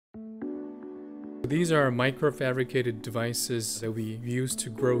These are microfabricated devices that we use to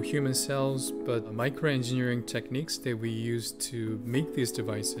grow human cells, but microengineering techniques that we use to make these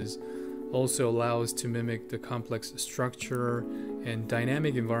devices also allow us to mimic the complex structure and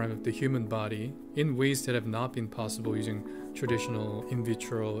dynamic environment of the human body in ways that have not been possible using traditional in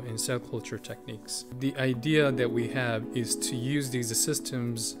vitro and cell culture techniques. The idea that we have is to use these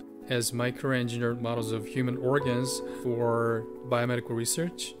systems as microengineered models of human organs for biomedical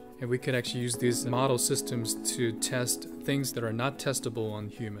research. And we could actually use these model systems to test things that are not testable on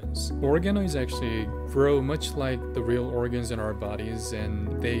humans. Organoids actually grow much like the real organs in our bodies,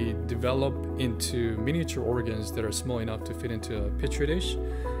 and they develop into miniature organs that are small enough to fit into a petri dish.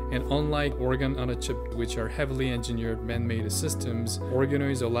 And unlike organ on a chip, which are heavily engineered man-made systems,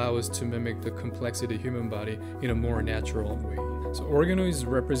 organoids allow us to mimic the complexity of the human body in a more natural way. So organoids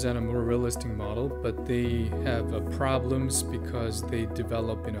represent a more realistic model, but they have problems because they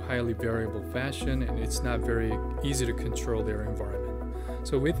develop in a highly variable fashion, and it's not very easy to control their environment.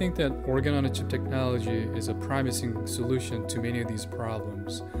 So we think that organ-on-a-chip technology is a promising solution to many of these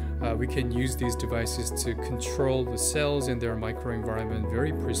problems. We can use these devices to control the cells and their microenvironment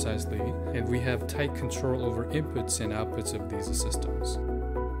very precisely, and we have tight control over inputs and outputs of these systems.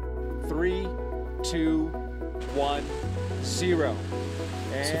 3, 2, 1, 0.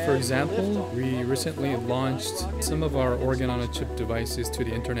 So for example, we recently launched some of our organ-on-a-chip devices to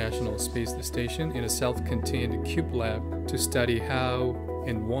the International Space Station in a self-contained cube lab to study how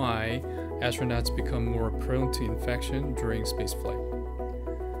and why astronauts become more prone to infection during spaceflight.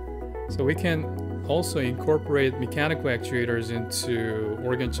 So we can also incorporate mechanical actuators into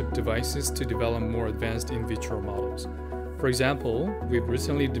organ chip devices to develop more advanced in vitro models. For example, we've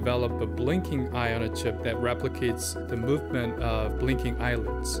recently developed a blinking eye on a chip that replicates the movement of blinking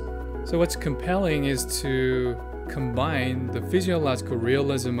eyelids. So what's compelling is to combine the physiological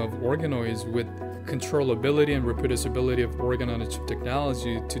realism of organoids with controllability and reproducibility of organ-on-a-chip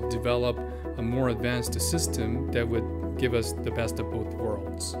technology to develop a more advanced system that would give us the best of both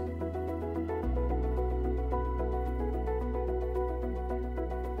worlds.